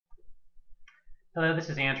Hello, this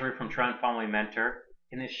is Andrew from Trend Following Mentor.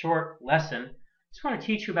 In this short lesson, I just want to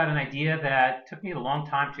teach you about an idea that took me a long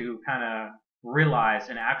time to kind of realize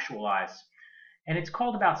and actualize. And it's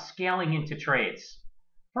called about scaling into trades.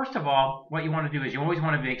 First of all, what you want to do is you always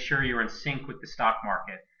want to make sure you're in sync with the stock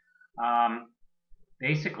market.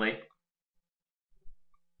 Basically,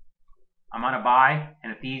 I'm on a buy,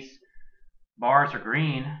 and if these bars are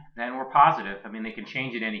green, then we're positive. I mean, they can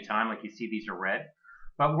change at any time, like you see these are red.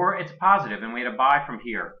 But it's positive, and we had a buy from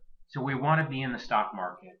here. So we want to be in the stock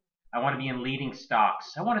market. I want to be in leading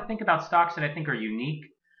stocks. I want to think about stocks that I think are unique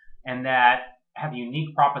and that have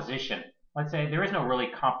unique proposition. Let's say there is no really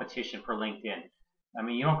competition for LinkedIn. I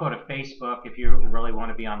mean, you don't go to Facebook if you really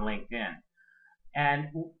want to be on LinkedIn. And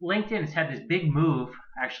LinkedIn has had this big move,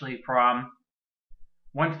 actually, from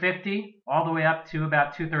 150 all the way up to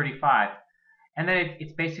about 235. And then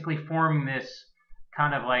it's basically forming this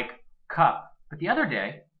kind of like cup. But the other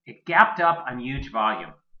day, it gapped up on huge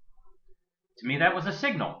volume. To me, that was a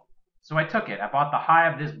signal. So I took it. I bought the high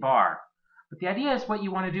of this bar. But the idea is what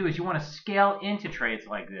you want to do is you want to scale into trades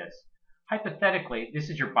like this. Hypothetically, this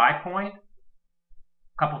is your buy point,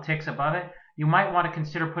 a couple ticks above it. You might want to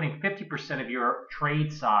consider putting 50% of your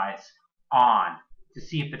trade size on to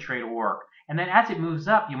see if the trade will work. And then as it moves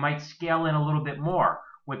up, you might scale in a little bit more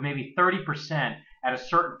with maybe 30% at a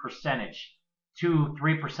certain percentage,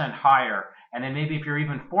 2-3% higher. And then maybe if you're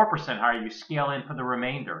even 4% higher, you scale in for the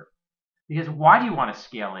remainder. Because why do you want to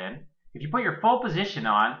scale in? If you put your full position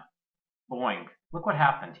on, boing, look what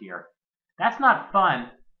happened here. That's not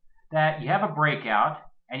fun that you have a breakout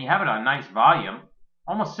and you have it on nice volume,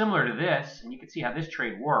 almost similar to this, and you can see how this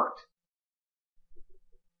trade worked.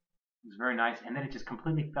 It was very nice, and then it just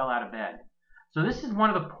completely fell out of bed. So this is one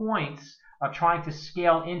of the points of trying to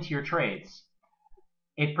scale into your trades.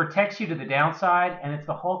 It protects you to the downside, and it's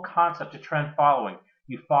the whole concept of trend following.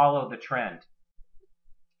 You follow the trend.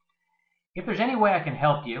 If there's any way I can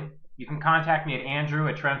help you, you can contact me at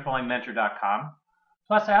andrew@trendfollowingmentor.com.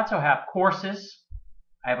 Plus, I also have courses.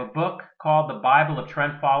 I have a book called The Bible of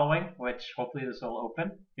Trend Following, which hopefully this will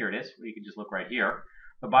open. Here it is. You can just look right here.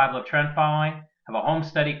 The Bible of Trend Following. I have a home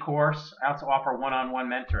study course. I also offer one-on-one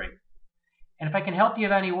mentoring. And if I can help you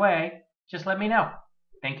in any way, just let me know.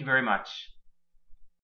 Thank you very much.